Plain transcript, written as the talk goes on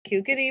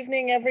Thank you. Good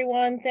evening,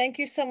 everyone. Thank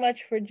you so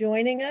much for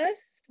joining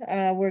us.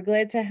 We're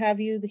glad to have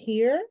you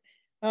here.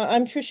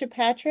 I'm Tricia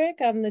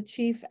Patrick. I'm the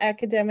Chief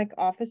Academic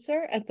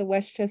Officer at the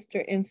Westchester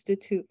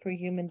Institute for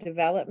Human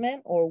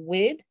Development, or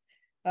WID.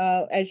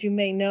 As you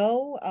may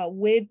know,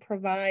 WID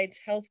provides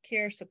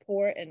healthcare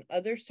support and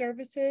other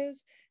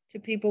services to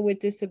people with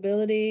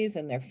disabilities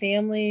and their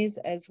families,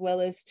 as well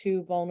as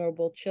to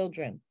vulnerable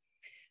children.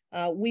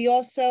 We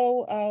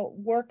also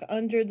work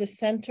under the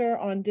Center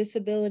on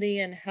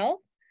Disability and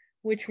Health,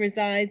 which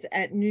resides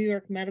at New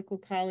York Medical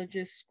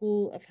College's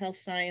School of Health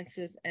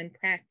Sciences and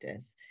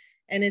Practice.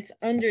 And it's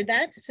under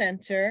that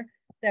center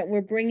that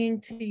we're bringing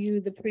to you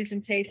the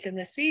presentation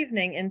this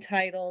evening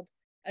entitled,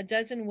 "A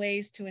Dozen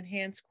Ways to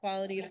Enhance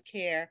Quality of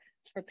Care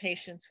for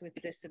Patients with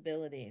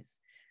Disabilities."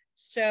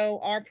 So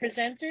our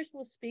presenters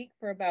will speak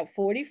for about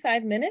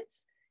 45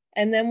 minutes,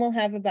 and then we'll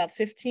have about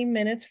 15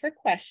 minutes for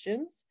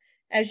questions.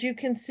 As you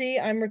can see,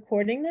 I'm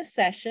recording this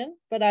session,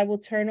 but I will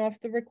turn off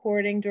the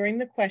recording during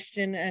the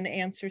question and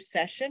answer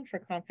session for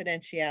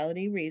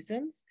confidentiality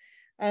reasons.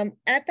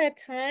 At that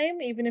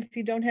time, even if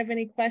you don't have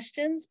any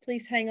questions,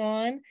 please hang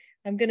on.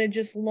 I'm going to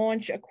just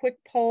launch a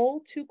quick poll,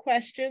 2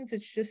 questions.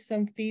 It's just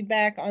some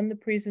feedback on the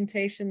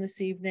presentation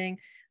this evening,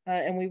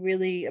 and we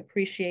really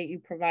appreciate you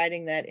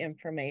providing that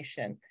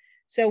information.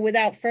 So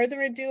without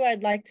further ado,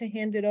 I'd like to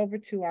hand it over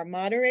to our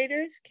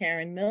moderators,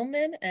 Karen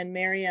Millman and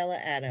Mariella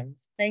Adams.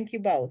 Thank you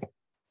both.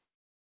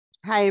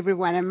 Hi,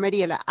 everyone. I'm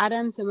Mariela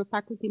Adams. I'm a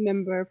faculty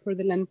member for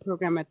the LEND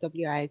program at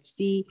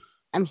WIHC.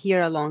 I'm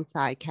here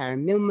alongside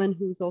Karen Millman,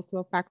 who's also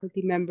a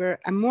faculty member.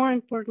 And more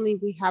importantly,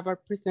 we have our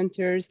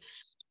presenters.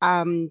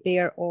 They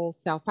are all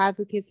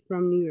self-advocates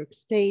from New York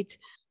State.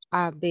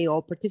 They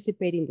all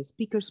participate in the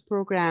speakers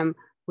program,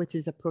 which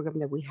is a program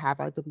that we have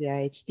at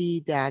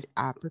WIHD that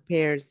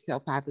prepares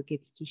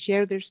self-advocates to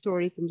share their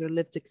stories and their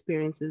lived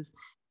experiences.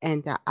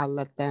 And I'll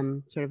let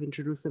them sort of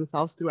introduce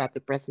themselves throughout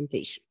the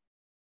presentation.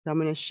 So I'm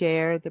going to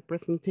share the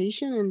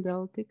presentation and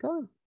they'll get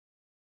going.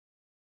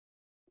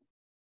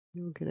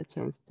 You'll get a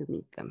chance to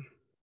meet them.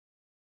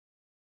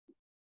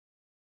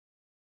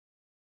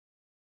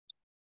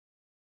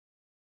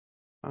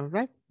 All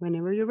right,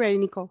 whenever you're ready,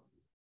 Nicole.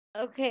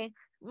 Okay,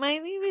 my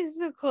name is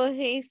Nicole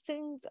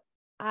Hastings.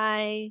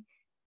 I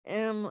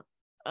am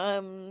a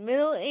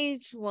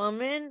middle-aged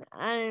woman.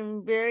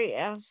 I'm very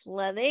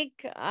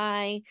athletic.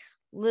 I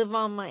live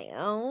on my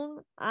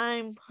own.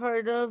 I'm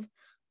part of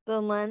the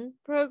LEND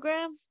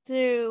program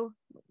through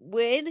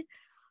WID.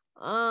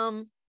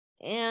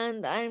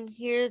 And I'm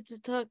here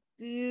to talk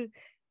to you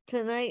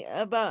tonight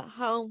about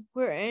how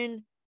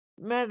important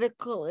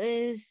medical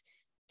is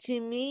to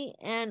me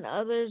and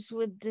others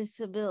with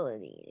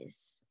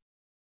disabilities.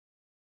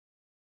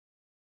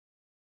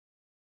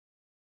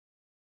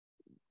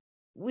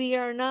 We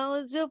are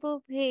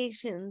knowledgeable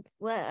patients.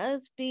 Let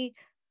us be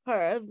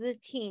part of the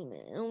team.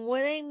 And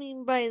what I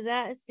mean by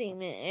that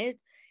statement is,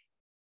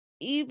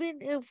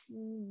 even if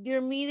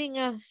you're meeting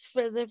us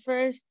for the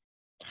first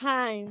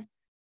time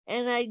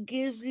and I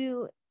give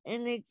you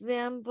an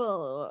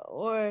example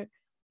or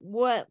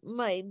what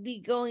might be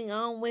going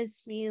on with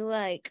me,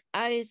 like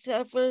I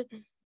suffer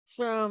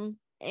from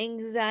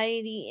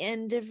anxiety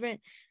and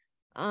different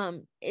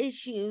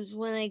issues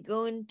when I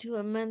go into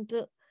a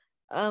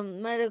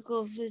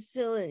medical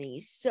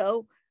facility.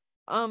 So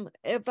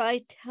if I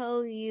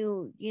tell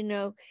you,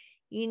 you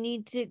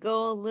need to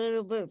go a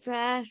little bit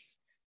fast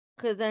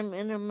because I'm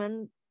in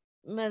a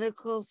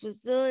medical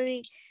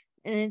facility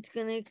and it's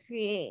going to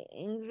create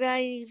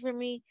anxiety for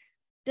me,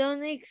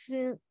 don't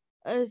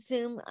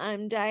assume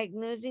I'm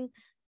diagnosing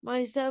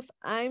myself.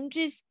 I'm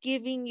just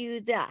giving you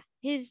that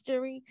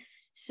history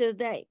so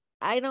that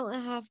I don't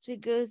have to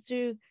go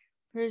through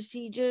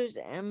procedures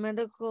and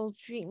medical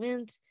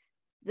treatments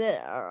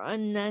that are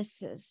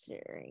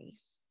unnecessary.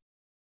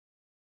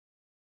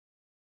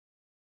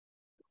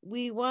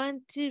 We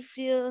want to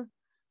feel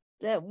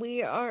that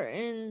we are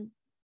in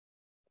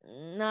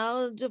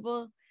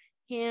knowledgeable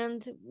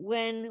hands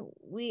when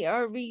we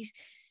are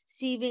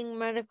receiving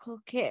medical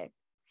care.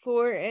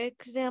 For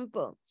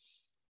example,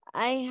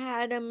 I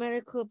had a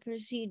medical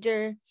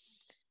procedure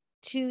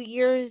 2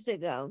 years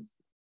ago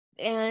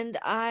and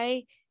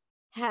I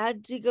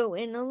had to go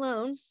in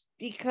alone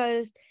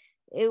because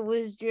it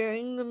was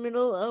during the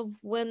middle of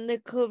when the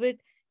COVID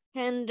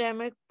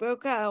pandemic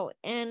broke out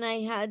and I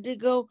had to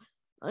go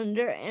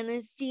under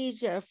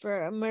anesthesia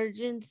for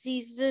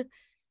emergency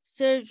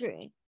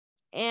surgery.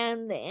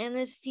 And the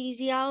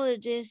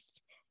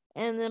anesthesiologist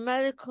and the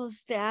medical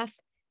staff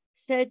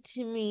said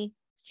to me,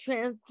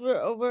 transfer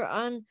over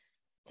on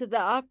to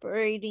the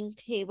operating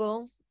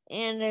table.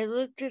 And I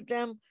looked at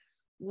them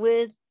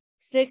with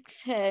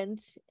 6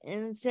 heads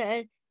and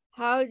said,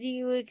 how do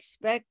you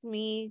expect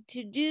me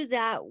to do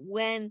that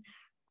when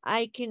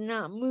I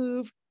cannot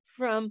move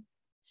from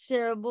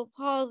cerebral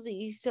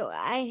palsy? So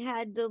I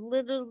had to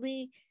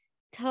literally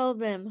tell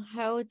them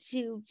how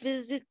to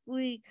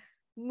physically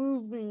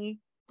move me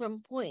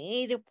from point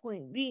A to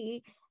point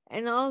B.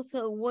 And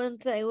also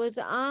once I was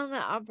on the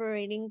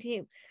operating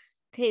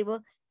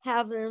table,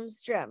 have them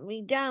strap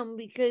me down,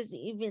 because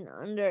even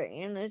under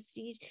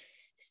anesthesia,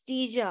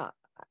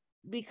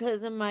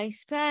 because of my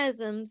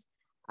spasms,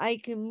 I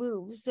can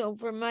move. So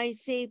for my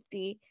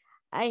safety,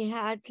 I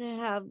had to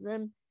have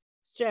them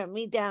strap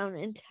me down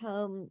and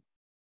tell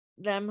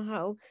them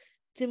how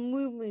to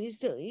move me.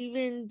 So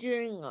even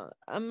during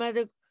a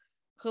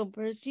medical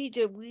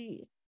procedure,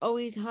 we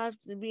always have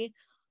to be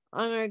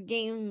on our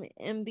game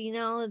and be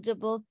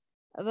knowledgeable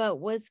about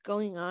what's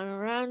going on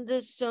around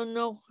us, so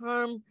no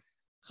harm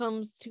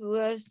comes to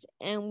us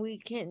and we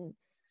can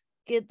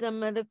get the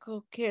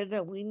medical care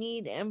that we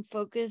need and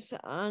focus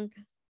on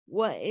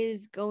what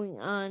is going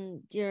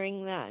on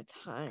during that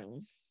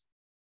time.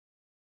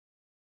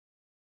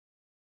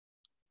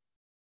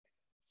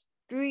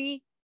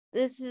 3,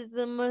 this is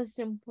the most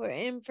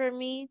important for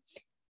me.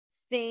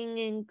 Staying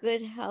in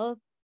good health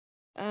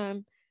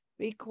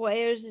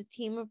requires a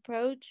team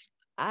approach.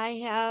 I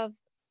have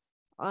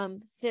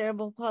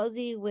cerebral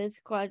palsy with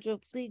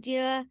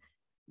quadriplegia,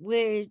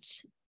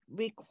 which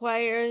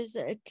requires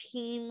a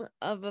team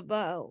of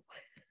about,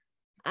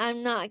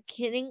 I'm not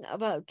kidding,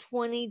 about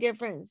 20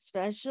 different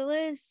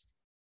specialists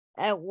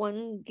at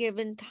one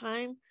given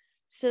time.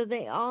 So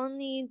they all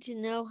need to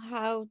know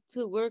how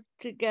to work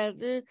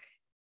together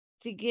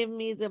to give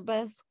me the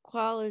best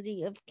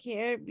quality of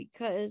care,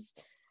 because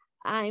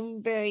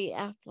I'm very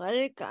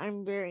athletic,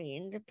 I'm very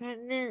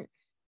independent,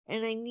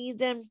 and I need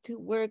them to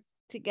work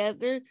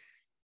together,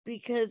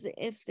 because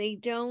if they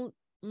don't,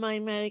 my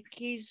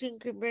medication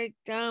can break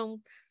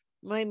down,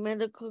 my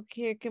medical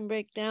care can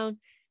break down,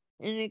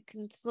 and it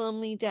can slow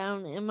me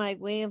down in my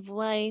way of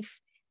life,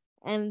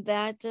 and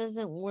that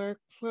doesn't work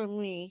for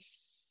me.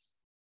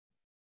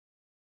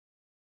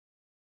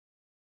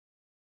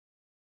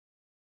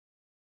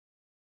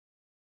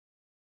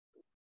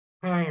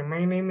 Hi,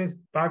 my name is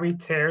Bobby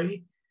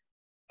Terry.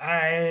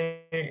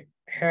 I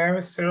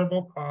have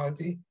cerebral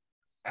palsy.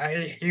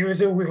 I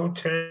use a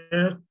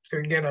wheelchair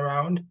to get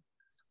around.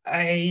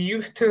 I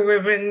used to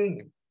live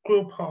in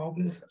group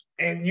homes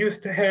and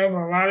used to have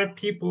a lot of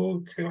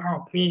people to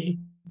help me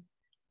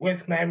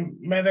with my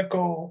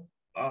medical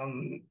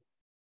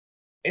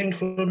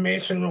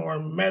information or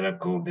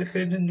medical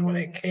decisions when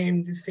it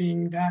came to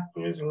seeing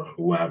doctors or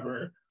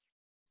whoever.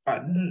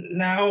 But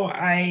now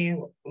I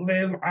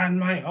live on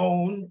my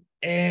own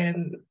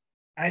and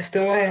I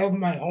still have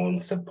my own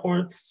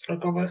supports,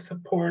 circle of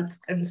supports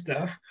and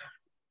stuff.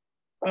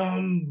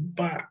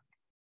 But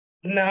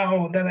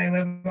now that I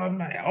live on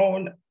my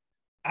own,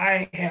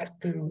 I have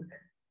to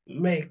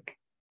make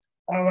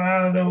a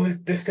lot of those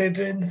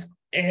decisions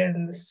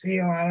and see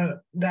a lot of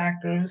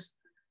doctors.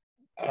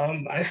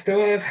 I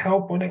still have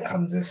help when it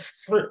comes to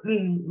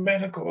certain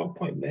medical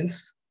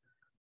appointments,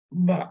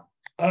 but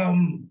a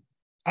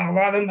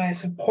lot of my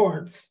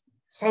supports,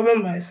 some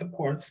of my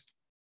supports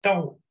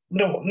don't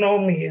know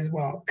me as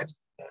well.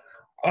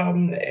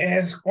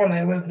 As when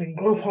I lived in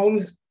group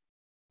homes,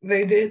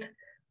 they did.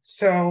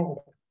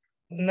 So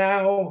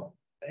now,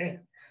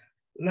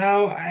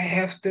 now I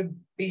have to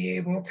be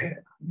able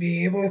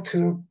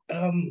to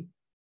um,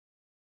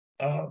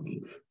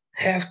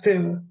 have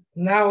to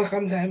now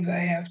sometimes I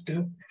have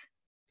to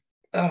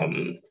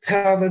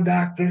tell the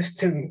doctors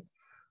to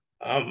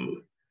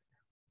um,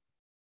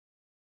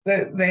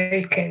 that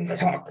they can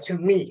talk to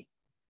me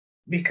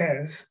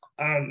because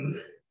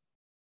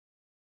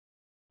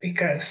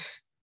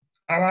because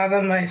a lot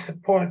of my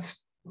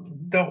supports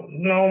don't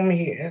know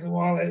me as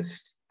well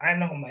as I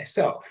know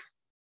myself.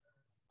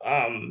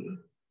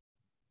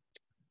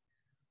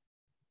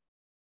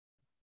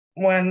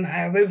 When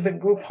I lived in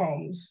group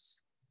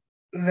homes,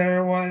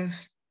 there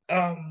was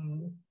a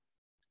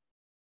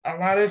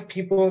lot of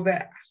people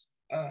that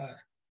uh,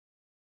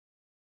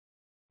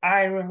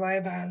 I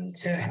relied on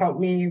to help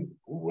me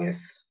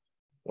with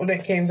when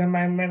it came to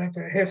my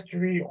medical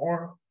history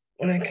or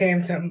when it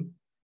came to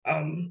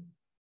um,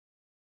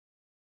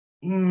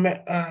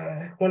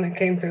 when it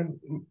came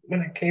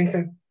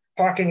to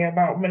talking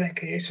about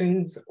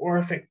medications or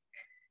if it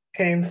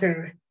came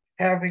to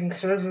having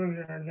surgery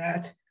or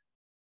not.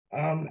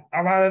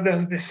 A lot of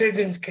those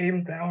decisions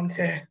came down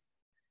to,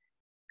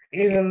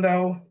 even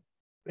though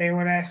they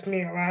would ask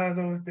me, a lot of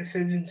those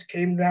decisions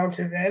came down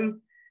to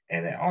them,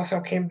 and it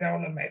also came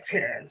down to my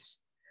parents.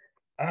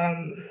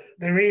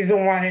 The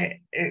reason why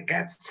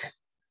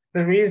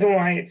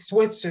it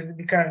switched is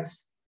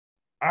because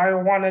I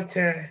wanted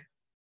to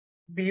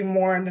be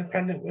more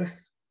independent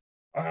with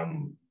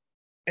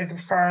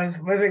as far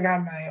as living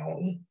on my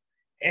own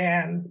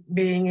and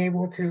being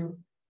able to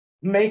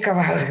make a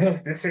lot of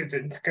those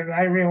decisions because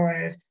I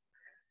realized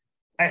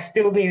I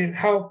still needed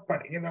help,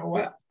 but you know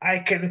what? I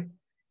can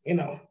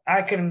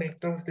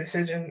make those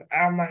decisions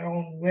on my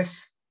own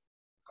with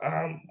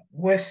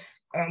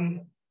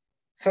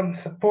some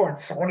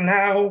support. So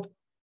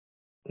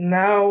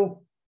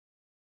now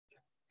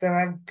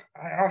that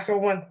I also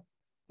went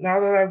now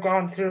that I've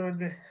gone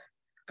through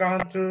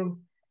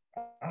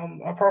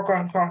a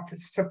program called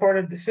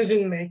supported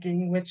decision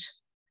making,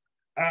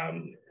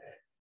 um,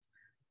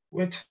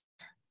 which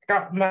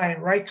got my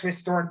rights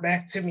restored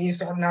back to me.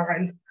 So now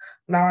I'm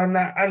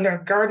not under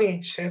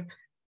guardianship.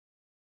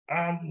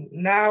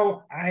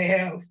 Now I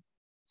have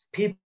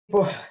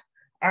people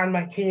on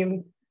my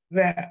team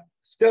that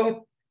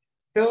still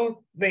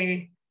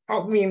they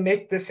help me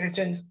make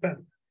decisions, but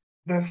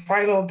the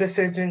final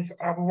decisions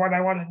of what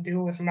I want to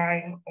do with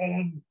my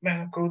own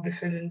medical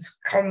decisions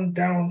come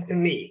down to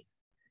me.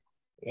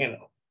 You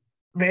know,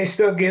 they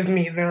still give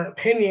me their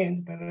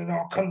opinions, but it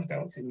all comes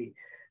down to me.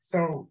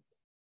 So,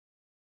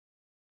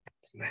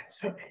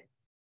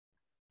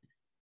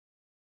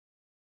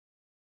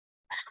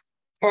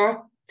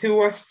 talk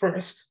to us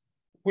first.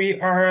 We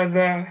are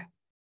the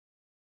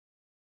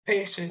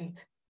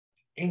patient.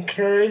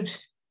 Encourage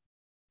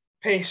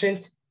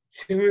patient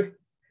to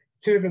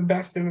the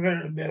best of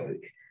their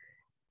ability.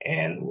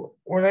 And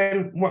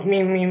what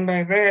we mean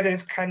by that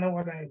is kind of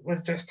what I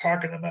was just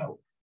talking about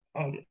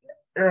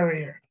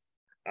earlier.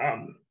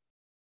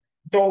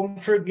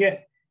 Don't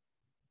forget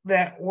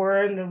that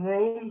we're in the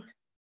room,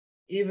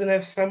 even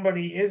if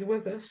somebody is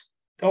with us.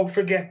 Don't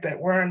forget that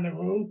we're in the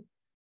room.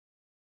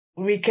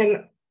 We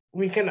can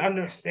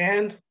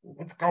understand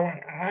what's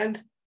going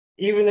on,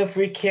 even if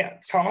we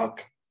can't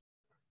talk.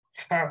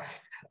 A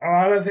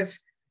lot of us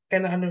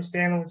can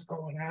understand what's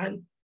going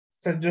on.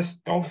 So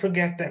just don't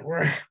forget that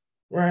we're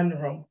in the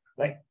room.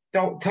 Like,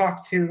 don't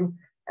talk to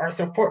our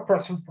support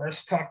person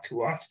first, talk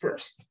to us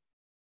first.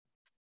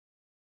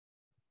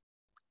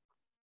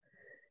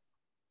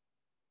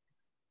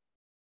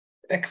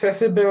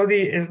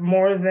 Accessibility is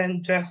more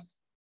than just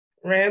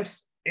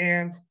ramps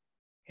and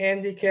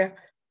handicap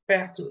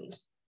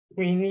bathrooms.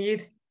 We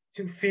need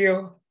to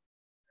feel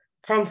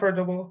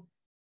comfortable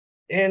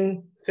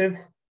in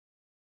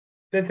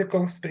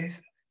physical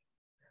spaces.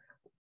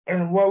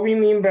 And what we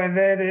mean by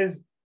that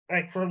is,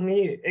 like for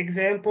me,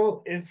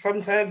 example is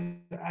sometimes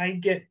I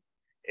get,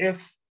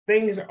 if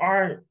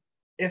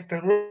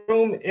the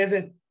room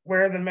isn't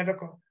where the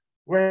medical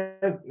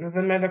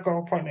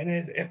appointment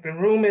is, if the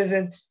room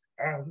isn't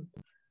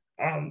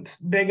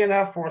big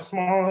enough or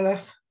small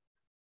enough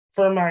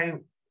for my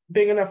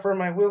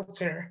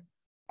wheelchair,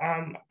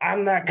 I'm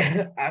not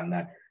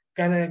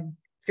gonna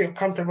feel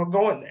comfortable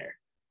going there.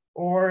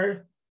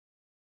 Or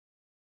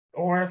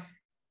if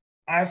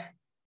I've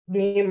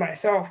me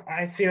myself,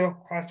 I feel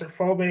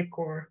claustrophobic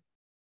or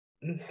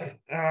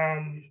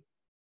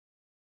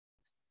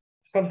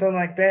something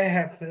like that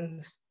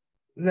happens,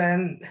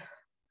 then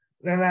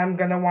I'm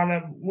gonna want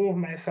to move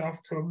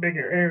myself to a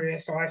bigger area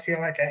so I feel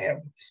like I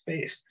have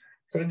space.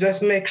 So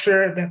just make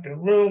sure that the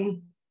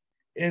room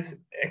is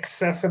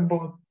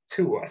accessible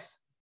to us.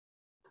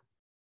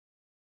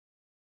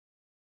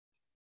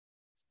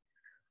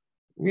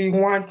 We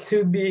want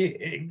to be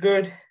in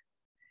good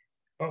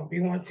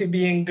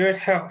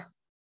health.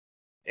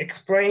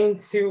 Explain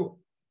to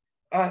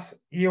us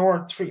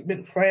your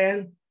treatment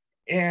plan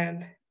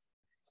and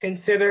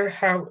consider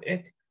how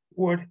it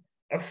would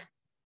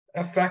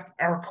affect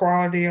our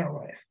quality of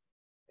life.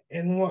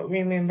 And what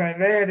we mean by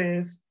that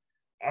is,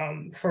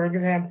 for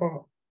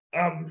example,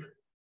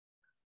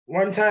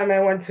 one time I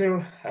went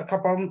to a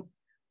couple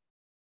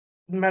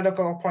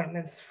medical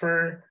appointments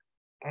for,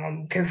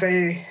 because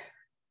I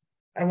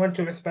went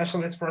to a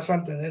specialist for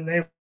something and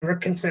they were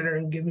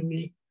considering giving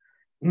me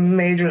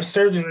major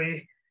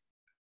surgery,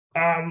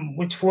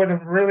 which would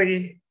have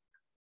really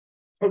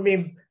put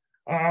me,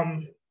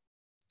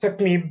 took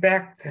me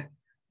backwards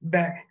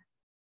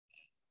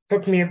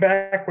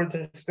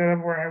instead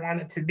of where I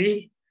wanted to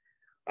be.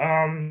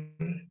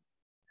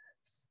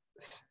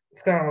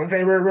 So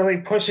they were really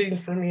pushing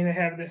for me to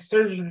have this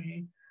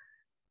surgery,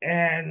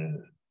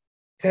 and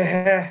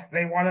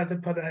they wanted to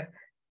put a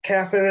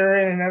catheter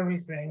in and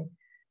everything,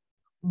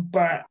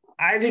 but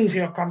I didn't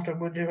feel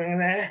comfortable doing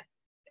that.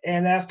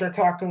 And after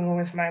talking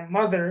with my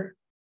mother,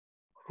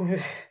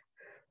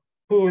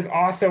 who is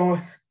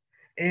also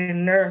a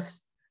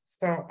nurse,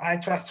 so I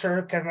trust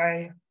her because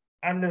I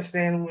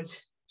understand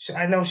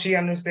I know she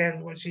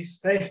understands what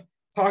she's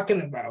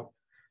talking about.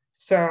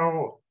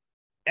 So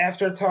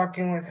after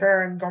talking with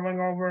her and going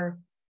over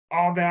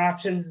all the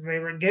options they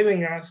were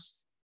giving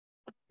us,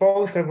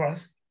 both of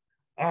us,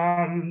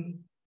 I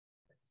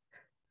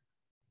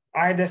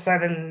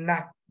decided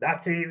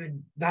not to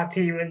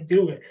even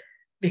do it,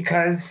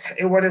 because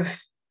it would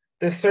have,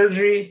 the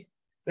surgery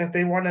that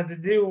they wanted to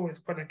do was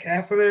put a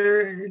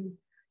catheter in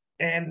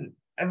and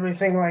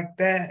everything like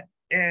that,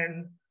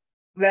 and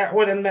that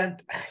would have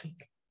meant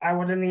I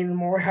would have needed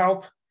more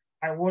help.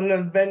 I wouldn't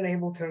have been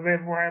able to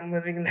live where I'm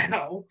living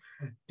now,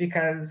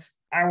 because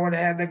I would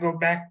have had to go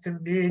back to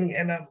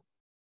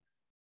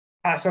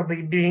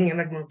possibly being in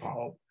a group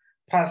home,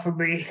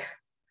 possibly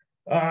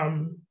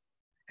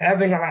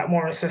having a lot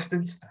more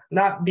assistance,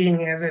 not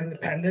being as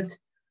independent,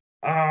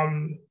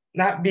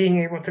 not being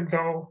able to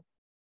go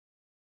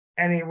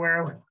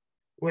anywhere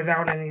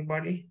without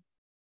anybody,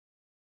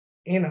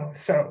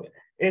 so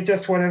it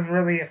just would have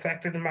really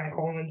affected my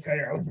whole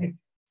entire life.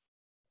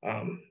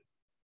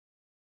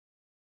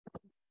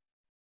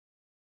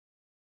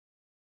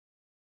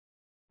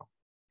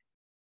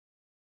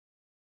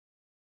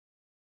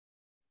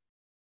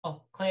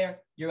 Oh,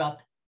 Claire, you're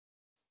up.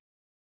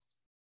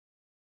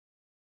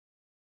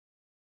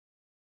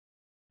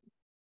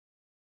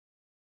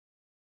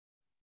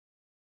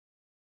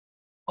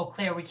 Oh,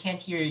 Claire, we can't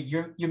hear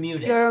you. You're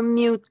muted. You're on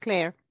mute,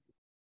 Claire.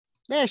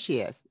 There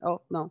she is.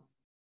 Oh, no.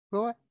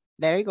 Go on.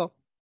 There you go.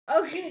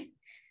 Okay.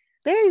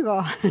 There you go.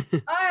 All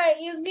right.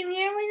 You can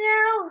hear me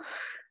now?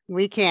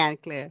 We can,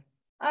 Claire.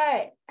 All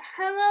right.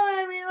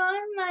 Hello,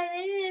 everyone. My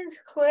name is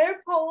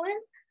Claire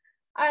Poland.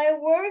 I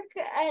work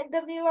at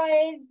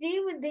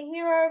WIHD with the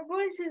Hear Our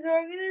Voices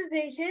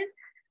organization.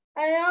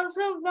 I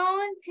also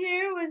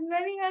volunteer with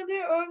many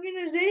other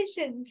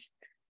organizations.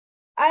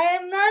 I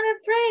am not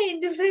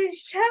afraid to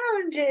face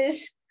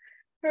challenges.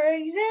 For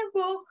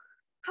example,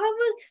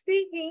 public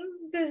speaking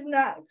does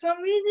not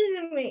come easy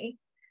to me,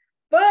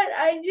 but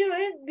I do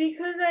it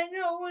because I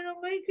know it'll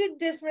make a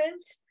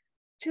difference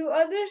to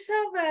other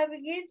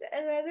self-advocates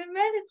and other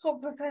medical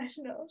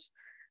professionals.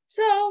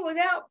 So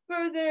without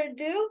further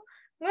ado,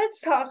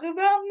 let's talk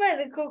about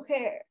medical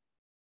care.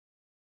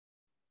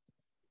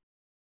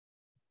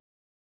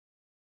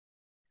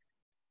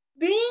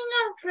 Being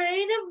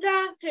afraid of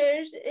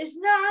doctors is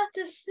not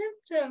a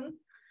symptom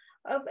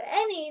of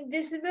any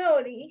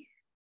disability.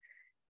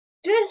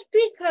 Just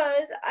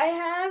because I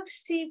have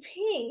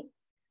CP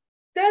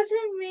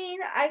doesn't mean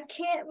I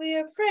can't be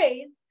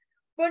afraid,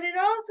 but it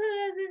also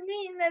doesn't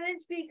mean that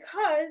it's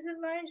because of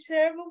my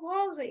cerebral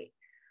palsy.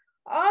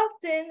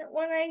 Often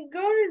when I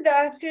go to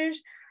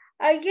doctors,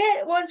 I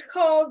get what's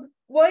called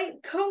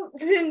white coat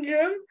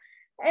syndrome,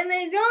 and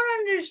they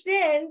don't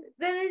understand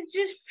that it's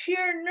just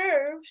pure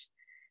nerves,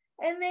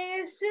 and they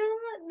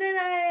assume that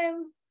I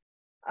am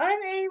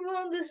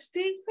unable to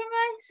speak for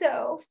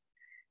myself,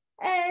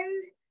 and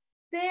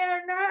they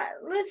are not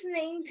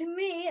listening to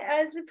me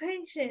as the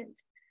patient.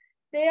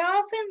 They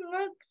often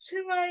look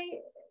to my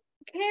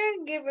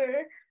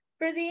caregiver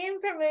for the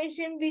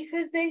information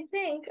because they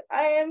think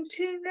I am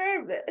too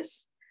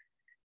nervous.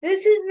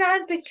 This is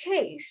not the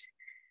case.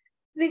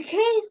 The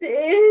case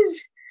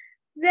is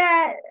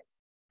that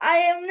I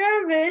am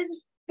nervous,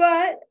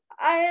 but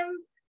I am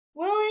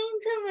willing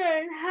to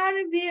learn how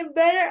to be a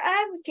better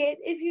advocate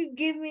if you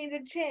give me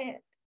the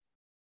chance.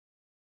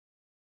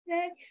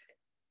 Next.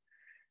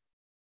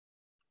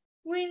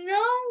 We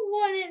know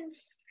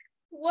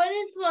what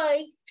it's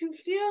like to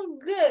feel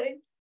good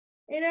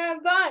in our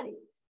bodies.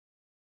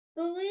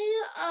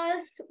 Believe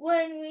us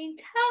when we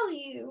tell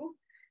you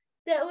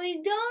that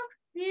we don't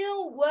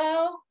feel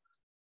well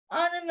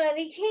on a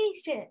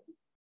medication.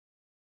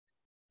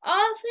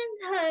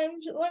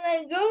 Oftentimes when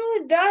I go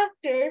to a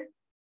doctor,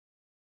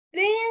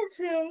 they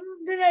assume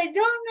that I don't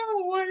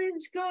know what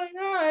is going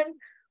on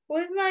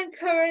with my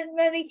current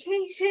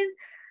medication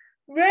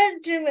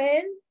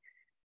regimen,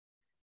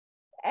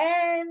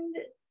 and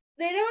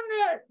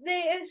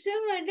they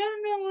assume I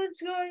don't know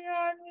what's going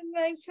on with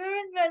my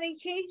current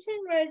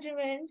medication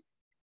regimen,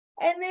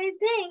 and they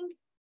think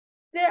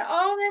that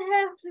all they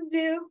have to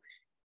do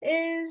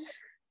is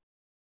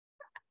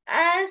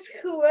ask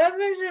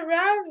whoever's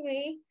around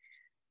me,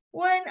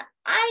 when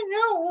I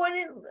know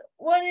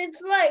what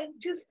it's like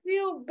to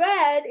feel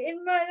bad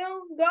in my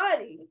own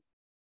body.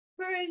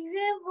 For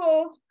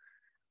example,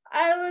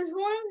 I was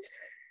once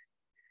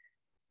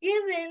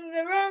given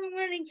the wrong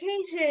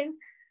medication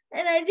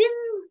and I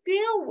didn't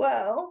feel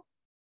well,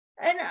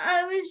 and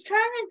I was trying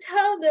to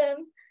tell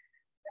them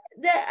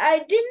that I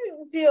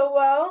didn't feel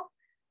well,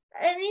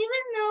 and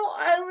even though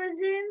I was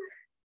in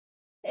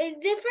a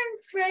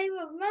different frame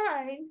of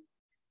mind,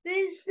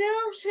 they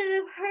still should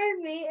have heard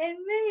me and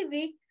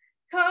maybe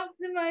talked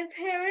to my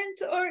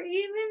parents or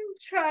even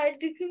tried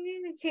to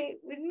communicate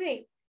with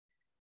me.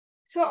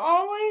 So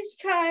always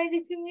try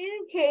to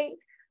communicate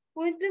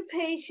with the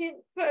patient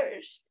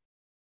first.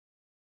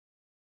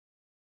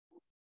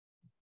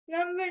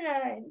 Number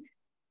 9,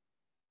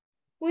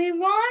 we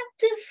want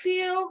to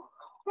feel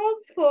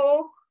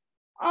hopeful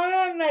on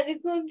our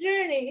medical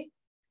journey.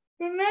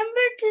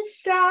 Remember to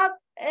stop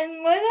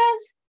and let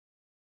us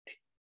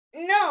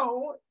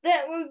know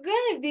that we're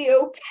going to be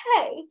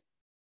okay.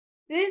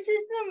 This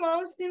is the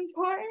most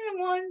important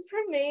one for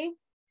me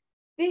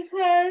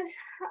because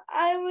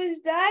I was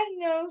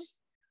diagnosed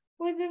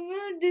with a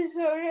mood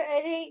disorder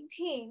at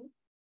 18.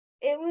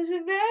 It was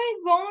a very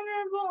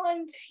vulnerable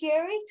and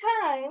scary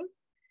time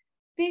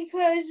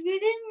because we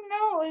didn't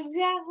know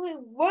exactly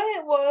what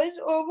it was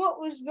or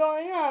what was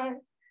going on.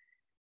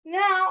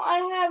 Now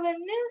I have a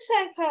new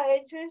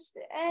psychiatrist,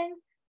 and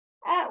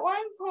at one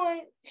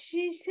point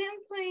she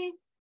simply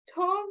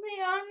told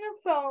me on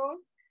the phone,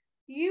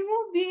 "You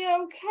will be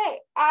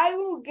okay. I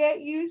will get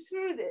you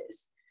through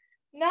this."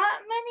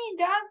 Not many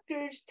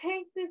doctors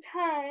take the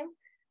time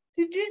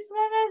to just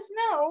let us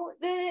know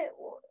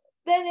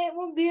that it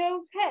will be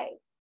okay.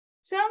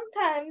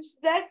 Sometimes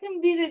that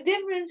can be the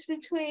difference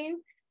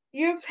between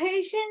your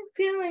patient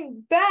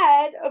feeling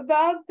bad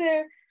about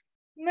their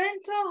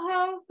mental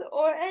health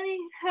or any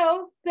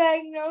health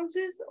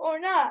diagnosis or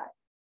not.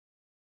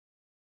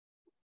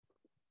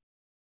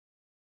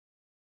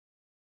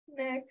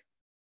 Next.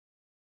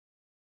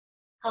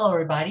 Hello,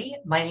 everybody.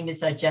 My name is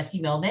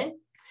Jesse Millman.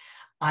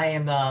 I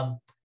am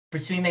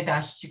pursuing my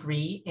bachelor's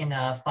degree in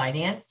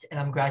finance, and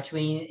I'm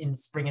graduating in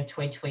spring of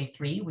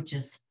 2023, which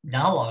is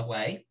not a long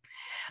way.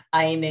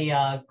 I am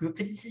a group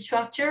fitness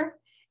instructor,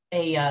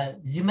 a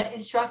Zumba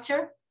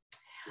instructor.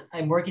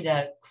 I'm working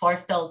at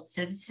Clarfeld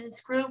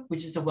Citizens Group,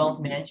 which is a wealth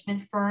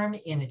management firm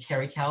in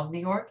Tarrytown, New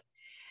York,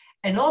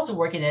 and also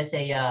working as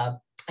a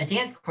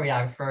dance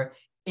choreographer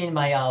in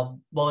my,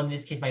 well, in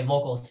this case, my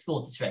local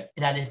school district,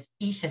 and that is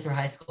Eastchester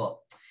High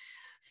School.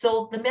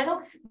 So the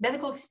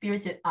medical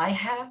experience that I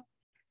have,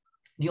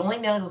 the only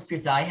medical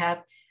experience that I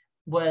have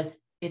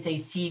is a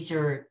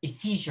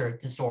seizure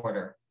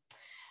disorder.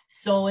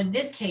 So in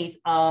this case,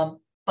 to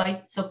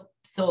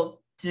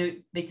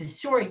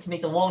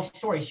make the long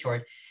story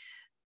short,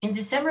 in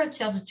December of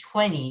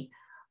 2020,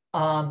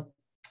 I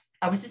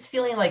was just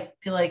feel like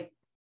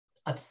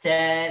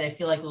upset. I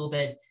feel like a little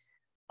bit,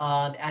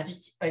 I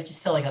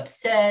just felt like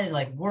upset and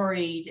like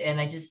worried,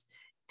 and I just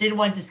didn't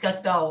want to discuss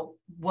about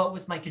what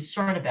was my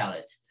concern about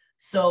it.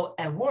 So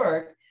at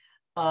work,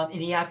 in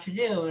the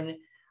afternoon,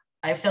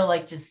 I felt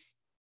like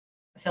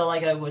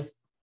I was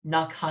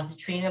not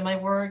concentrating on my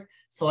work.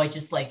 So I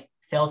just like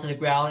fell to the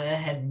ground, and I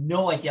had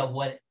no idea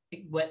what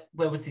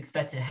was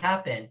expected to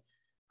happen.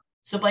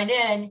 So by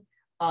then,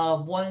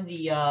 one of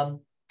the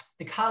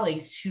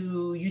colleagues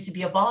who used to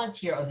be a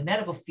volunteer of the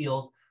medical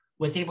field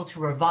was able to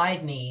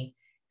revive me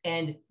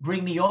and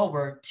bring me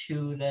over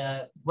to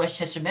the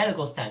Westchester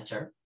Medical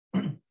Center.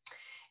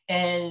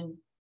 And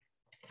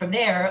from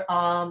there,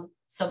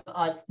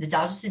 the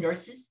doctors and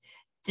nurses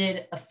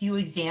did a few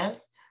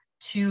exams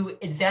to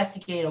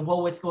investigate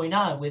what was going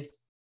on with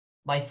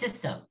my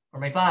system or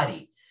my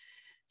body.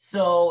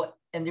 So,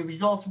 and the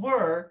results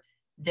were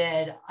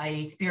that I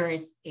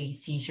experienced a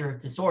seizure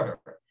disorder.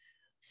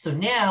 So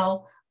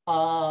now,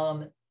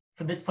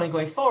 from this point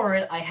going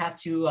forward, I have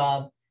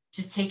to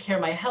just take care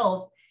of my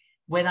health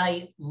when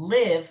I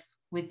live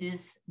with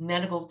this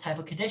medical type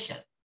of condition.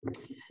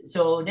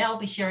 So now I'll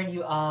be sharing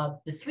you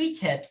the 3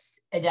 tips,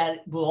 and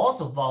that will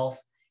also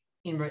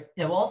that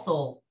will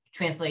also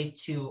translate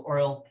to, or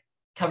it'll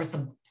cover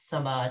some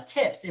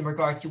tips in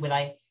regards to when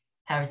I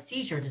have a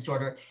seizure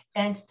disorder,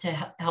 and to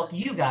help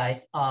you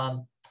guys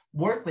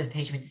work with a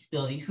patient with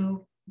disability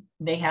who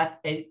may have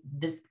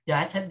this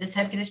type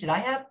of condition I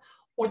have,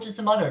 or just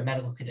some other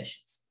medical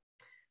conditions.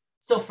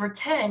 So for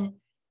 10,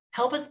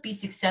 help us be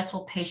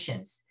successful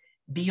patients.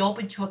 Be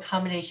open to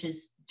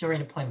accommodations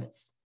during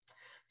appointments.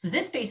 So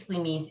this basically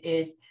means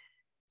is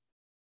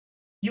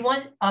you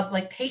want,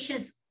 like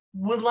patients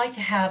would like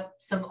to have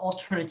some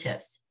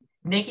alternatives,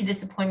 making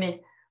this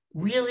appointment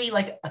really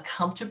like a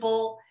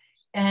comfortable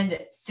and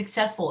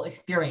successful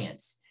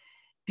experience.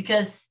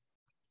 Because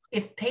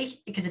if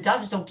the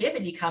doctors don't give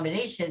any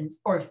accommodations,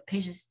 or if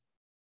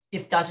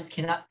doctors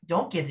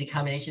don't give the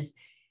accommodations,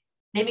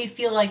 they may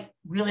feel like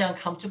really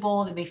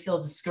uncomfortable, they may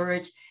feel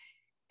discouraged,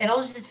 and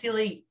also just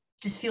feeling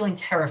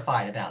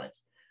terrified about it.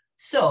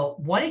 So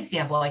one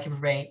example I can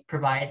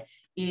provide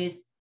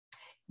is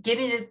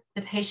giving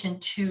the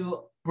patient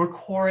to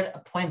record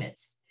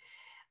appointments.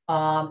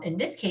 In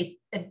this case,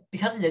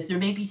 because of this, there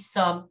may be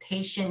some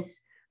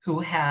patients who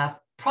have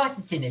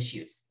processing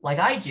issues, like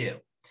I do.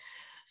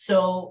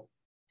 So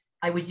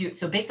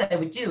basically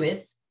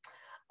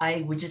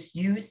I would just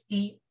use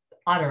the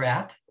Otter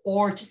app,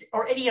 or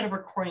any other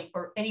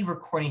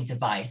recording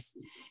device.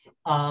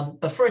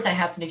 But first I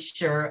have to make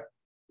sure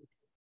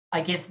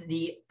that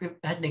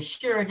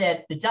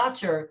the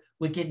doctor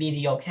would give me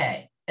the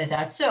okay. If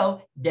that's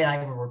so, then I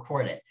will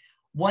record it.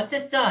 Once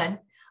it's done,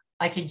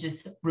 I can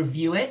just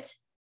review it.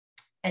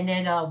 And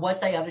then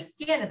once I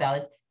understand about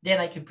it, then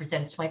I can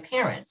present it to my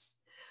parents.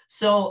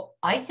 So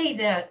I say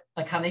that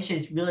accommodation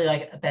is really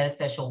like a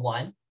beneficial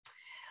one.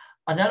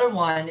 Another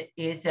one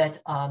is that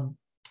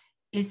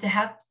is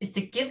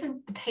to give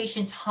the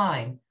patient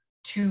time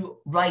to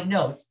write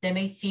notes that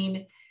may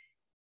seem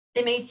that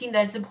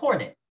it's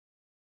important.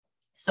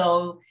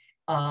 So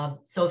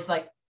if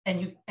like,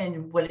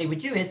 and what they would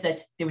do is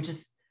that they would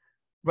just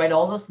write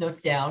all those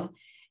notes down,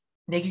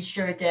 making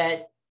sure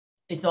that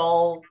it's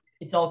all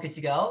good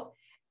to go,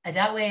 and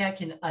that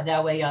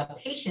way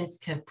patients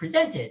can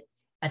present it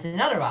as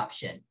another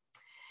option.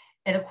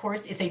 And of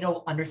course, if they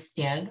don't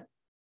understand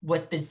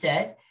what's been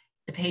said,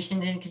 the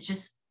patient then could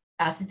just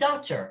ask the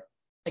doctor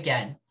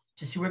again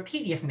just to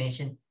repeat the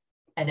information,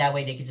 and that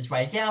way they can just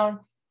write it down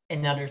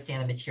and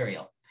understand the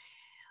material.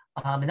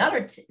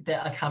 Another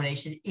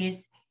accommodation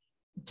is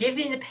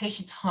giving the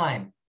patient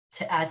time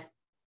to ask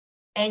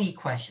any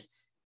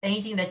questions,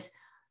 anything that's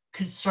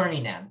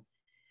concerning them.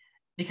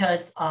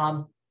 Because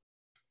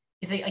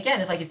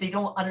if they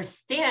don't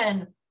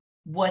understand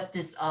what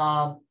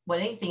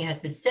anything has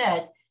been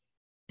said,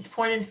 it's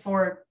important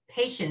for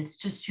patients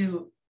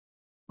to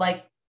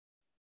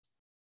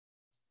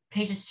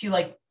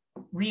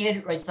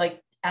reiterate,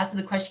 ask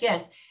them the question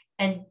again,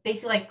 and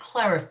basically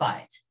clarify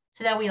it.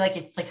 So that way,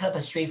 it's kind of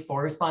a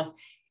straightforward response,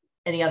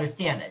 and they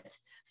understand it.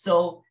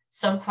 So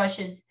some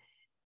questions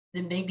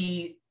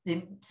may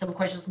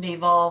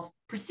involve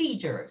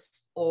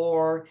procedures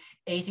or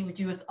anything to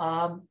do with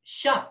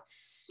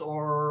shots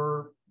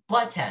or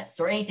blood tests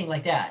or anything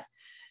like that.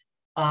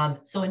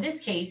 So in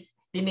this case,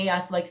 they may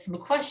ask some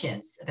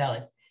questions about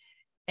it,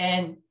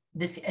 and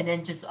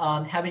then just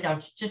have it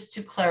out just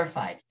to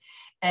clarify it.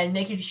 and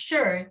making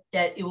sure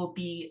that it will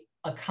be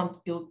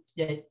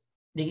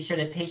making sure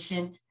the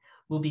patient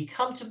will be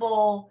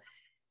comfortable.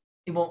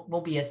 It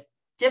won't be as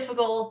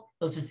difficult.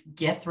 They'll just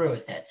get through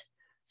with it.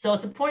 So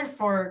it's important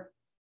for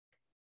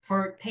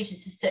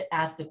patients just to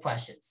ask the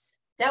questions.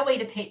 That way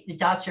the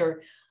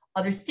doctor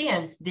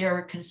understands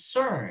their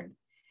concern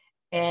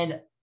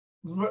and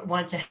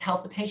want to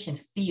help the patient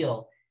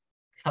feel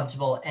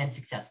comfortable and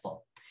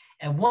successful.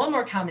 And one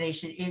more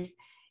combination is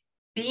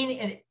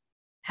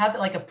have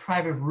like a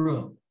private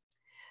room.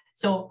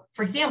 So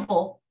for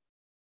example,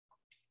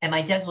 in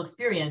my dental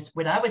experience,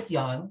 when I was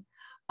young,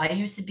 I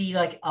used to be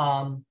like,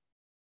 well,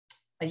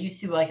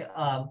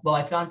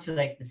 I've gone to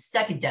like the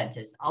second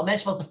dentist. I'll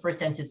mention about the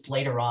first dentist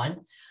later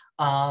on.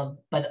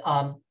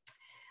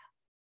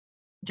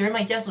 During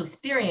my dental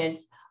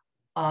experience,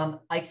 I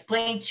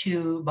explained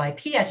to my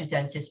pediatric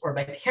dentist, or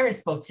my parents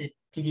spoke to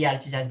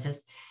pediatric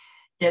dentist,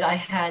 that I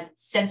had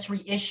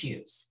sensory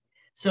issues.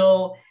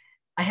 So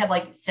I had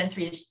like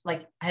sensory issues,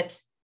 like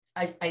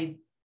I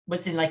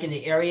was in like in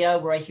the area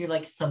where I hear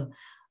like some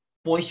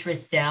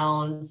boisterous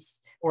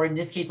sounds, or in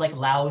this case, like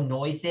loud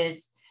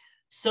noises.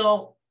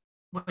 So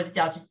what the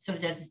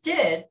dentist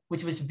did,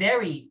 which was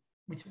very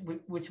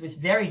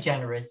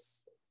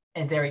generous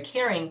and very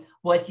caring,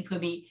 was he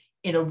put me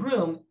in a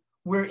room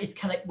where it's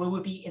kind of, where it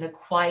would be in a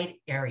quiet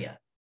area.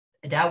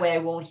 And that way I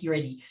won't hear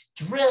any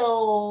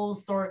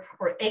drills or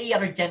any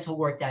other dental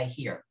work that I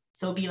hear.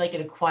 So it'll be like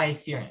in a quiet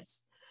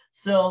experience.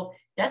 So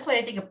that's why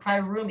I think a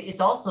private room is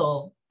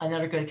also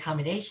another good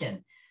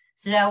combination.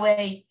 So that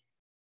way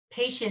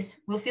patients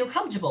will feel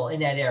comfortable in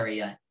that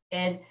area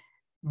and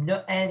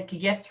can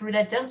get through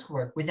that dental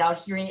work without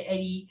hearing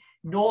any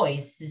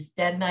noises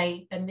that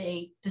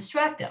may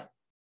distract them.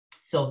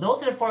 So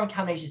those are the four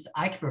combinations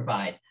I can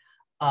provide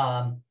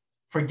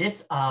for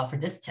this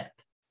tip.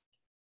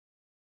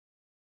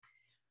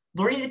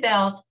 Learning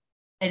about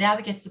an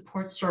advocate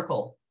support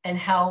circle and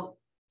how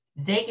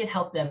they can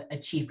help them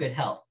achieve good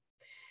health.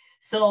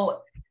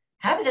 So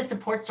having a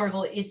support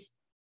circle, it's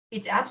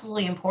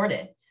absolutely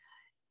important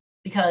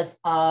because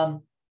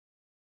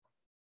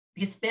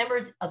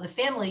members of the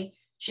family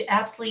should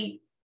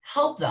absolutely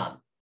help them,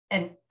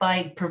 and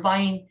by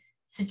providing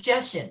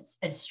suggestions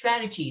and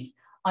strategies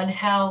on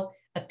how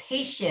a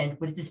patient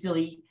with a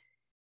disability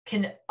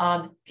can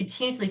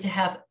continuously to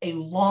have a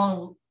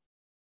long,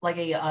 like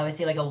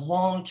a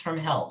long-term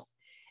health,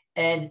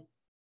 and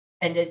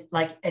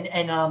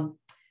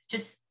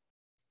just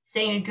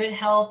staying in good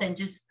health and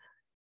just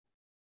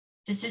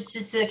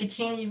to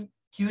continue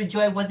to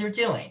enjoy what they're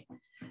doing.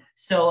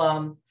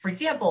 So for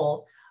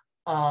example,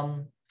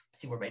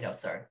 see where my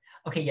notes are.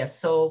 Okay, yes.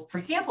 So for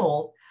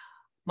example,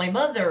 my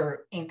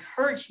mother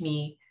encouraged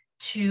me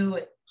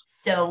to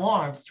set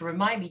alarms to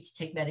remind me to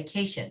take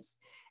medications.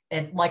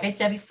 And like I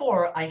said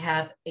before, I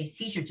have a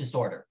seizure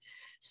disorder.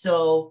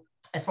 So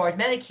as far as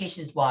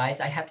medications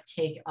wise, I have to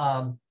take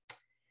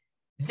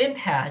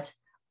Vimpat,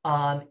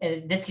 and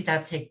in this case, I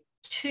have to take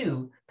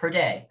 2 per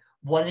day,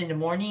 1 in the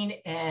morning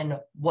and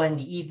 1 in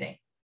the evening.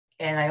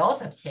 And I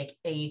also have to take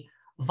a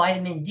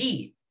vitamin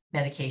D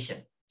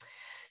medication.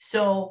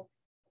 So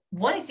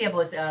one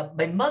example is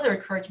my mother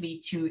encouraged me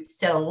to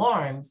set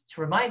alarms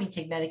to remind me to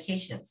take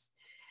medications,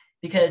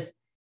 because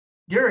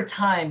there are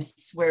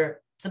times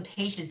where some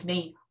patients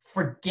may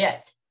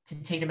forget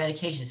to take the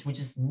medications, which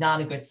is not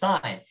a good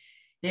sign.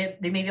 They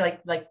may be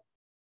like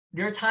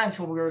there are times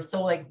when we're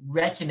so like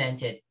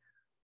regimented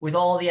with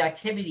all the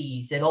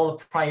activities and all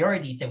the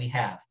priorities that we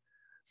have.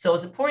 So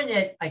it's important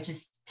that I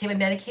just take my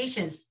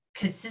medications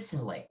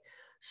consistently.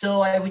 So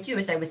what I would do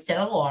is I would set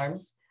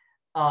alarms.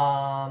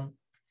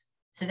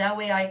 So that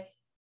way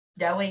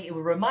it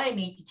would remind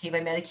me to take my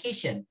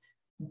medication,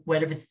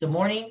 whether it's the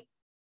morning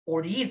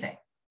or the evening.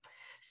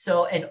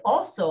 So, and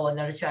also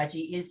another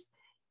strategy is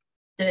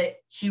that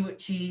she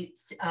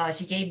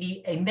gave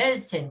me a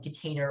medicine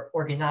container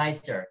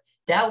organizer.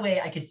 That way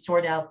I could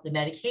sort out the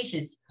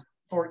medications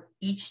for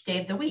each day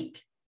of the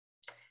week.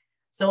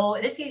 So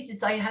in this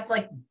case, I have to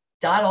like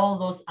dot all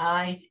those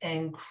I's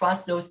and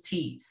cross those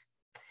T's.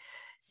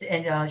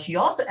 And she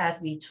also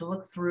asked me to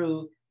look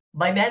through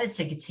my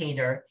medicine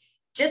container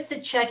just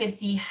to check and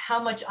see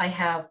how much I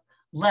have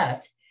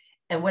left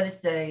and when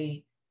is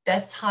the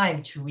best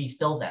time to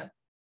refill them.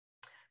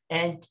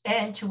 And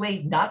to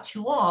wait not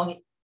too long,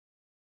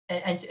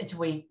 and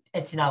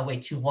to not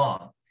wait too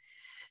long.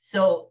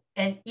 So,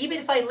 and even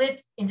if I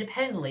lived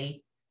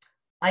independently,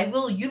 I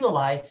will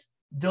utilize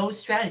those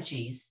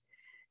strategies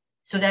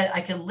so that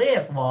I can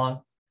live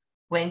long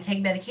when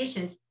taking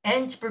medications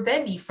and to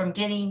prevent me from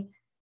getting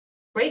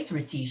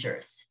breakthrough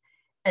seizures.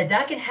 And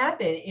that can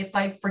happen if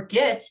I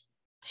forget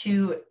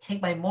to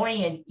take my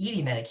morning and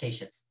evening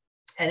medications.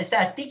 And in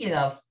fact, speaking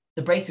of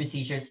the breakthrough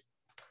seizures,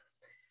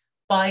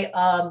 by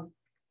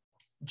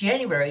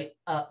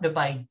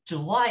by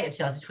July of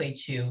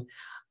 2022,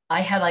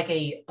 I had like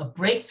a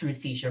breakthrough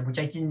seizure, which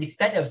I didn't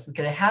expect that was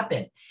going to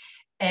happen.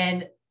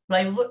 And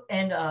what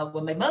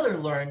my mother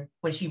learned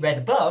when she read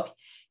the book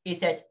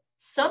is that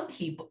some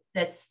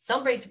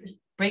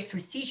breakthrough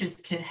seizures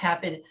can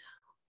happen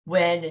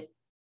when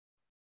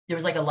there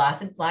was like a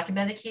lack of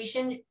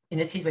medication, in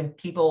this case when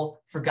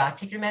people forgot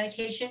to take their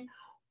medication,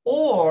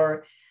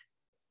 or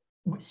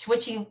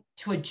switching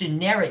to a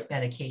generic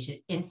medication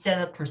instead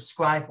of a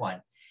prescribed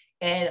one.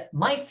 And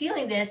my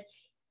feeling is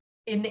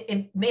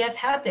it may have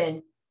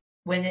happened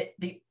when it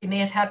may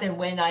have happened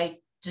when I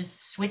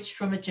just switched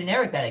from a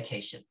generic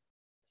medication.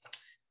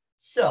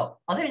 So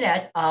other than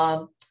that,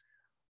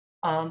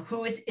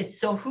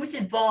 who's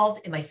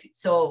involved in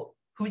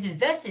who's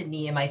invested in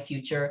me in my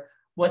future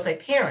was my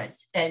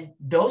parents, and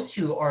those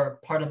two are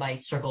part of my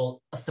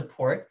circle of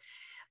support.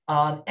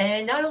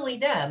 And not only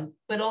them,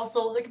 but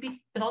also there could be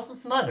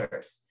some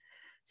others.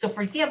 So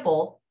for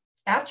example,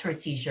 after a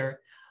seizure,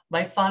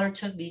 my father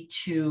took me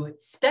to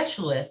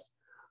specialists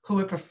who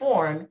would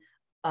perform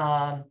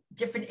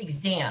different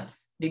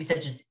exams, maybe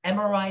such as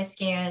MRI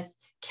scans,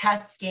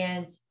 CAT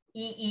scans,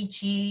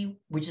 EEG,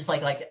 which is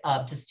like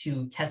just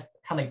to test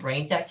how my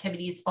brain's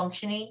activity is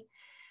functioning,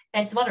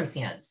 and some other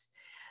scans.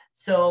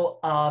 So,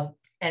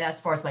 and as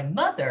far as my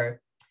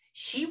mother,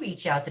 she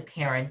reached out to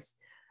parents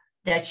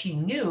that she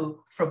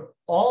knew from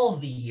all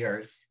the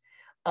years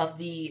of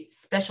the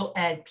special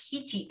ed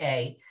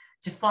PTA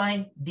to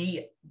find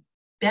the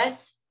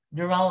best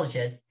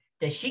neurologist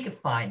that she could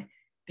find,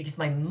 because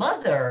my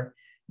mother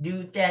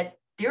knew that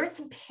there are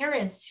some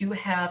parents who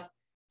have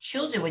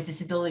children with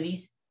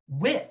disabilities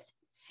with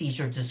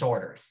seizure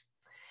disorders.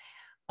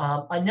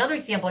 Another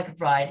example I could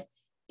provide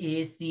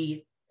is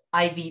the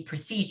IV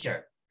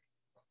procedure.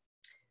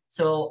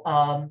 So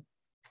let's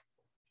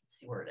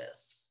see where it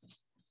is.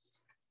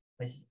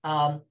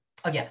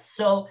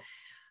 So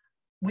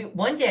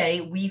one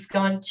day we've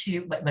gone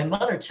to, my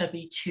mother took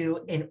me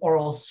to an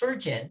oral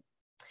surgeon,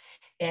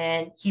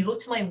 and he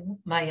looked at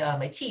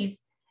my teeth,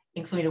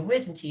 including the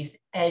wisdom teeth,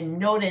 and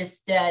noticed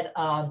that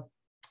I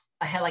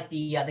had like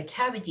the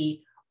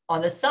cavity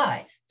on the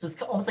sides. So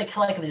it's almost like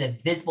kind of like an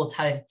invisible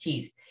type of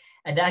teeth.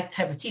 And that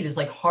type of teeth is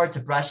like hard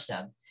to brush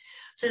them.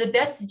 So the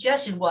best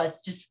suggestion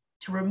was just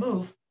to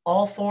remove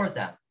all 4 of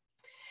them.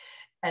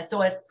 And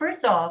so at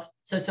first off,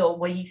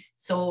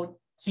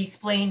 he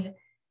explained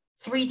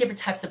 3 different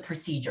types of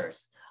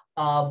procedures.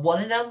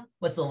 One of them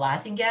was the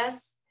laughing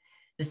gas.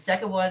 The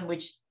second one,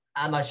 which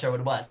I'm not sure what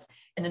it was.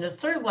 And then the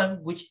third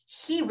one, which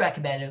he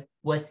recommended,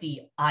 was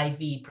the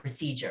IV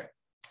procedure.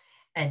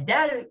 And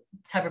that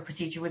type of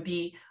procedure would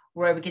be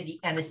where I would get the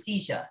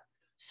anesthesia.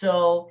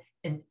 So,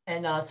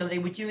 so they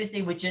would do is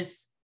they would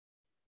just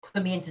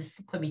put me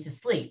to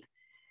sleep.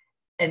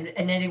 And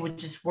then they would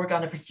just work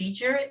on the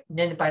procedure. And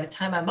then by the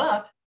time I'm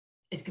up,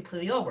 it's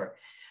completely over.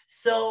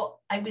 So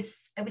I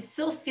was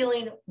still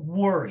feeling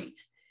worried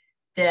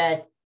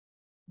that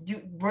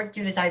doing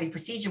this IV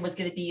procedure was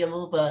going to be a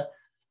little bit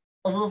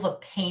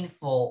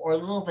painful or a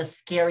little bit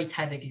scary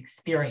type of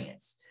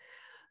experience.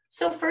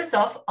 So first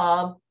off,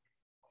 my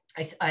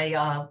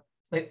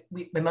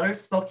mother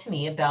spoke to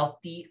me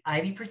about the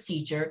IV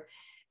procedure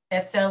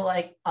and felt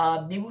like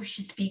maybe we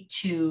should speak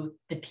to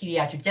the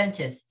pediatric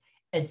dentist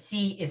and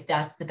see if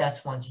that's the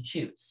best one to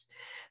choose.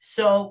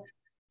 So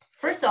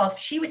first off,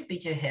 she would speak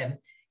to him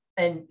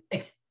and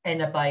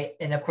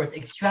of course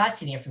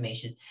extracting the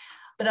information.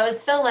 But I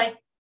always felt like,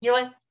 you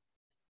know what,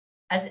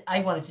 as I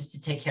wanted just to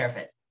take care of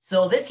it.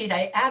 So in this case,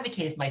 I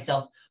advocated for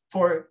myself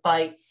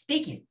by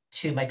speaking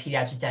to my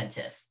pediatric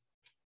dentist.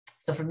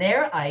 So from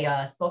there,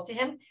 I spoke to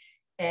him,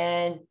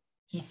 and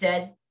he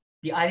said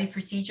the IV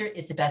procedure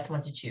is the best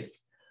one to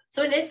choose.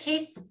 So in this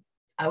case,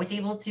 I was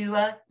able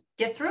to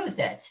get through with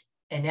it.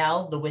 And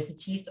now the wisdom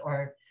teeth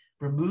are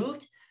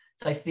removed.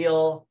 So I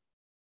feel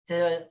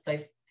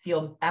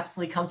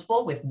absolutely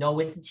comfortable with no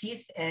wisdom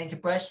teeth and can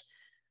brush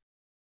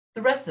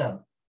the rest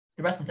of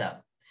them.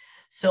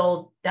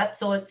 So that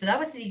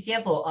was the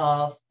example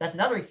of, that's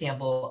another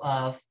example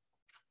of,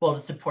 well,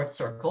 the support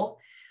circle.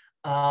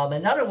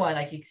 Another one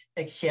I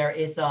could share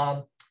is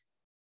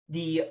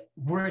the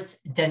worst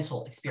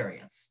dental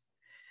experience.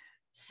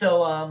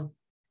 So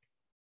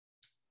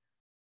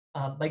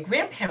my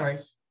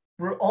grandparents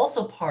were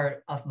also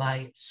part of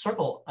my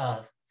circle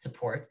of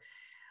support.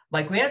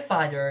 My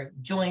grandfather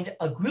joined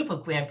a group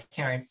of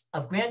grandparents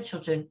of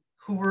grandchildren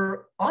who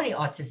were on the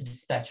autism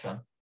spectrum.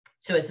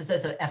 So it's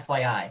as an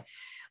FYI.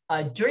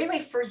 During my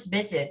first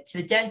visit to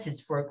the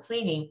dentist for a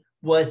cleaning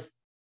was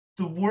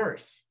the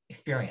worst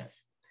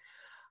experience.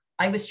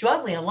 I was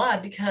struggling a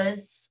lot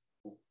because,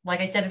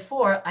 like I said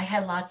before, I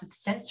had lots of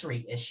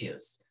sensory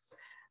issues.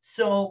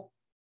 So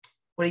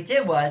what he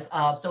did was,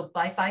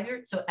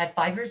 at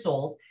 5 years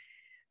old,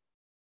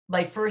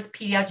 my first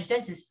pediatric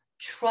dentist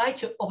tried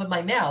to open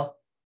my mouth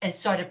and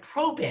started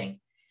probing.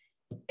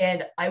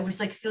 And I was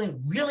like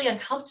feeling really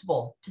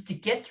uncomfortable just to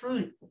get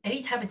through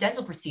any type of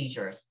dental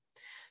procedures.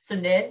 So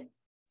then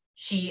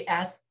she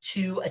asked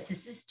 2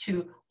 assistants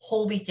to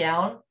hold me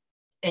down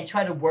and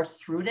try to work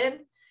through them.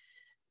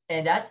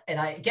 And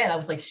I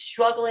was like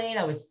struggling,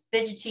 I was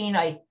fidgeting,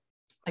 I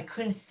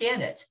couldn't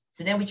stand it.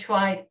 So then we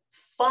tried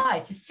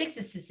 5 to 6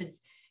 assistants,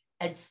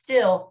 and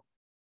still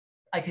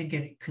I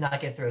could not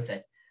get through with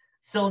it.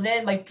 So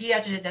then my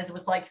pediatric dentist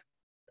was like,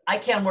 I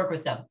can't work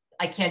with them.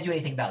 I can't do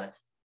anything about it.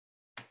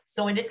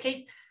 So in this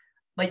case,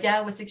 my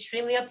dad was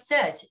extremely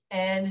upset,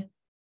 and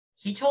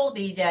he told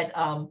me that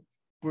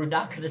we're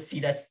not going to see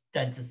that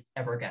dentist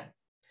ever again.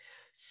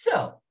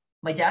 So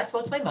my dad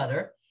spoke to my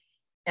mother,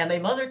 and my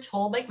mother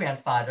told my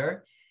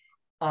grandfather,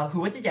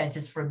 who was a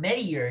dentist for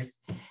many years,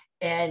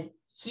 and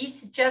he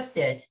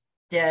suggested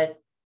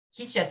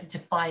to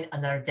find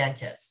another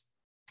dentist.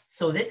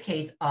 So in this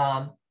case,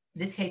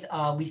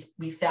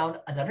 we found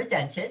another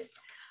dentist.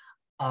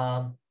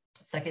 So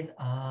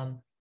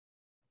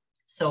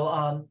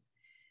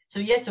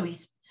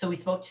we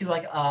spoke to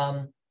like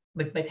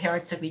my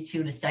parents took me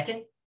to the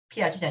second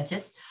pediatric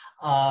dentist,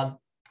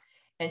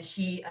 and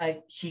she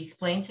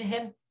explained to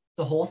him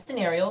the whole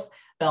scenarios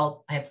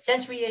about I have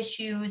sensory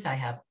issues, I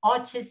have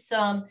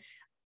autism,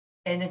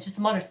 and then just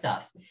some other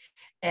stuff.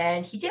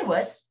 And he did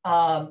was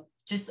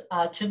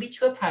took me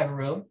to a private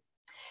room,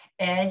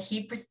 and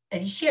he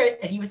shared,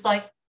 and he was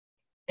like,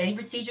 any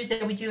procedures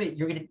that we do,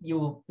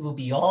 you will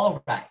be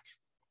all right.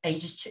 And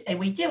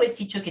what he did was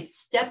he took it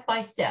step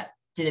by step,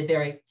 did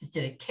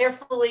it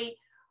carefully,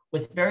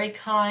 was very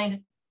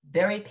kind,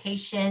 very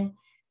patient,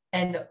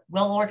 and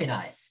well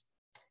organized.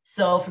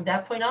 So from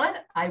that point on,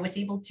 I was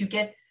able to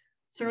get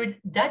through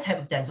that type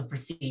of dental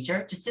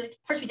procedure.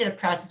 First we did a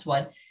practice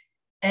one,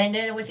 and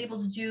then I was able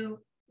to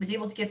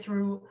get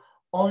through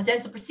all the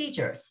dental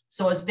procedures.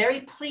 So I was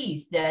very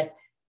pleased that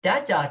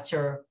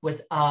doctor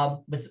was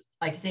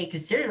I could say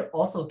considered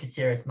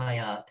as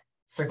my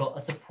circle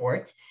of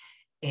support.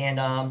 And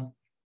I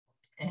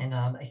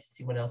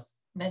see what else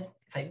meant.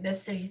 If I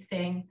missed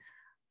anything,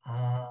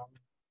 I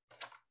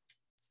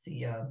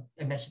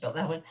mentioned about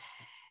that one.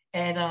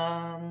 And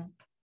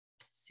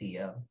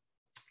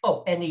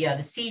and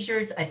the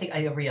seizures, I think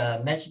I already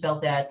mentioned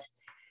about that.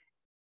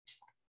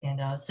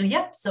 And so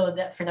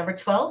that for number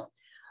 12,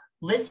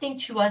 listening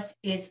to us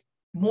is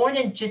more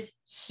than just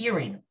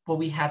hearing what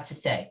we have to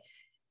say.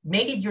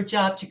 Make it your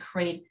job to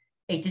create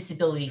a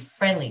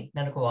disability-friendly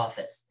medical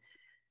office.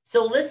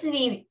 So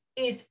listening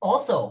is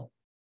also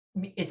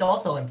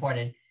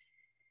important,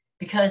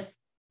 because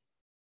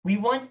we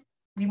want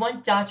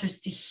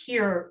doctors to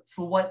hear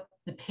for what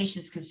the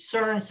patient's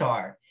concerns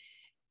are,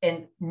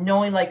 and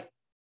knowing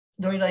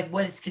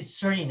what is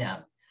concerning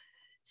them.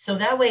 So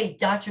that way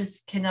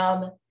doctors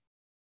can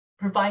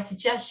provide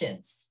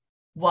suggestions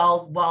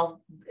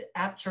while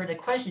after the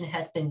question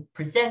has been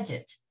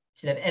presented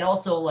to them, and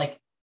also like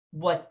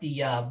what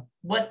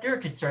their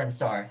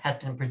concerns are has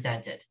been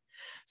presented.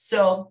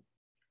 So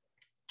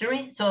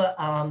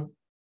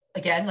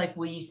again, like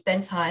we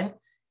spend time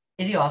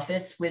in the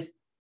office with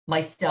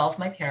myself,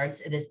 my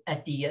parents, it is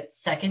at the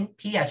second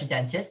pediatric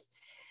dentist.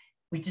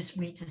 We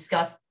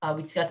discuss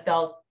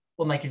about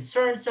what my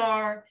concerns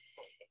are,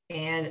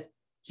 and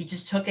he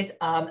just took it.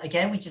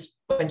 Again, we just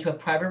went to a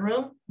private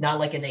room, not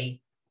like in a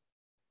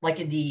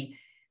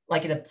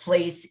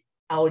place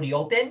out in the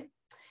open.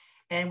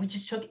 And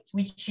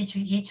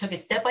he took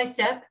it step by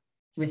step.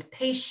 He was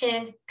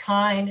patient,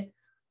 kind,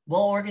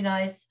 well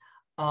organized.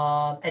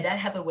 And that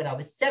happened when I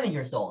was 7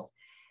 years old.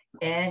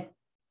 And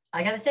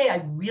I gotta say, I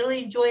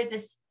really enjoyed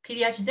this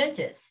pediatric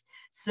dentist.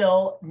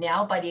 So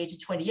now by the age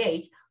of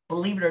 28,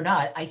 believe it or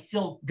not, I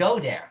still go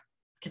there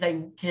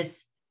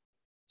because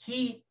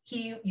he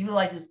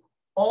utilizes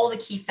all the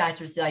key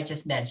factors that I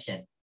just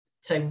mentioned.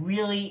 So I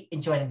really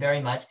enjoyed him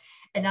very much.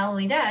 And not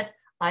only that,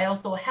 I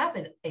also have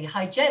a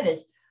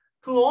hygienist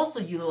who also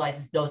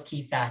utilizes those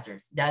key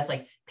factors. That's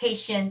like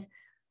patience,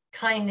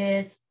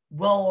 kindness,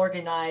 well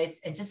organized,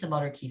 and just some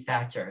other key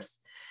factors.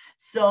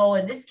 So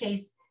in this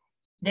case,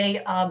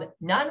 they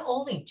not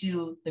only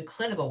do the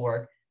clinical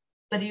work,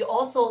 but they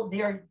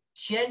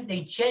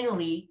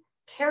genuinely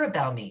care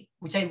about me,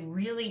 which I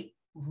really,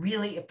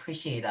 really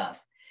appreciate of.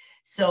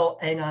 So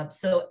and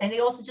they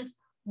also just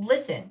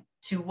listen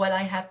to what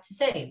I have to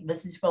say,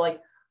 listen to like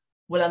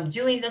what I'm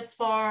doing thus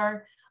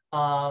far,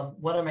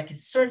 what are my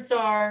concerns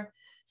are.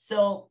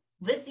 So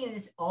listening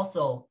is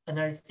also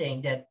another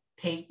thing that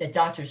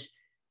doctors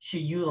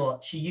should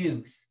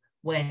use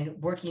when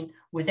working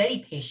with any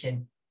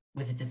patient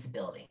with a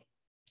disability.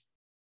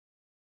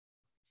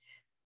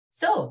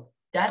 So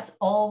that's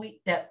all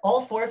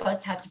all four of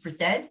us have to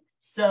present.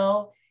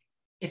 So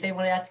if they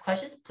want to ask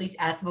questions, please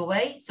ask them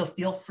away. So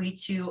feel free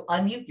to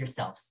unmute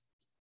yourselves.